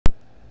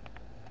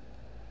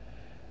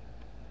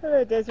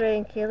Hello Desiree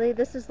and Kaylee,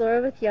 this is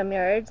Laura with Yum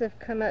Yards. I've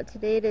come out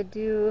today to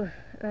do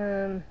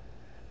a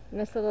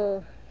nice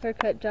little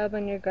haircut job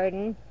on your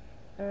garden.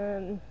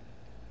 It's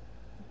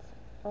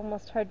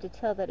almost hard to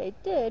tell that I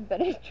did, but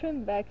I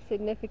trimmed back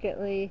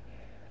significantly.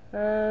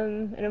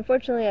 And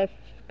unfortunately I've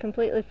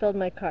completely filled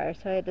my car,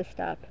 so I had to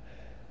stop.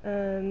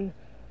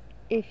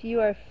 If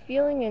you are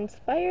feeling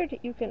inspired,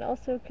 you can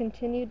also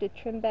continue to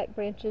trim back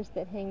branches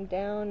that hang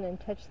down and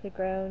touch the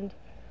ground.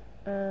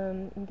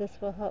 This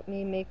will help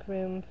me make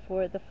room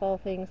for the fall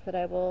things that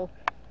I will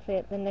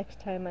plant the next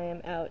time I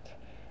am out.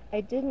 I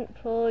didn't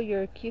pull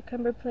your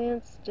cucumber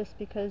plants just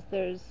because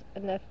there's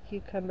enough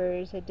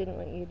cucumbers. I didn't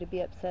want you to be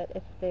upset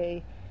if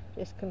they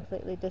just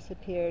completely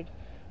disappeared.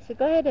 So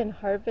go ahead and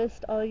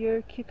harvest all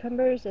your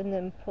cucumbers and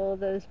then pull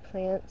those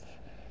plants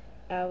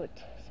out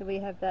so we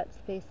have that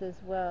space as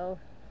well.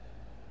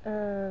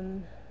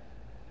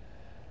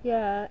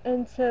 Yeah,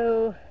 and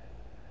so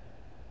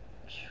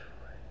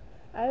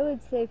I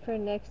would say for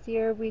next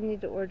year we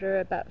need to order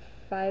about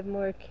 5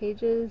 more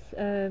cages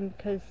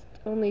because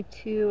only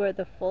 2 are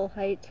the full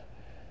height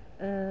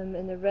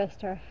and the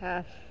rest are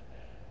half,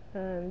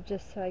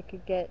 just so I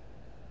could get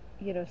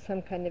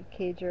some kind of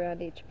cage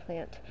around each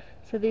plant.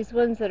 So these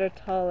ones that are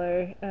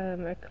taller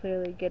are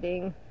clearly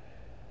getting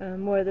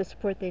more of the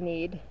support they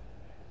need.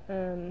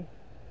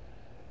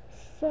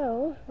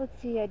 So let's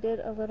see, I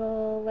did a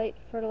little light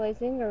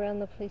fertilizing around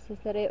the places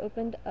that I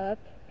opened up.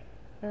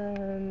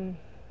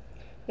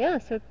 Yeah,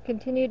 so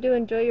continue to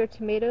enjoy your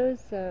tomatoes.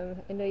 I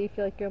know you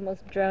feel like you're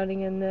almost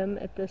drowning in them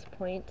at this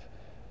point.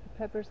 The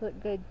peppers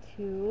look good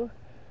too.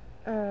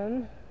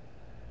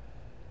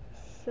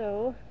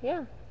 So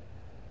yeah,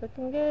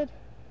 looking good.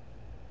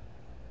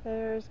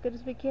 They're as good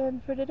as we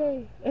can for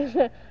today.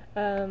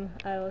 I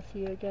will see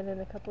you again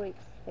in a couple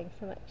weeks. Thanks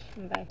so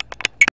much. Bye.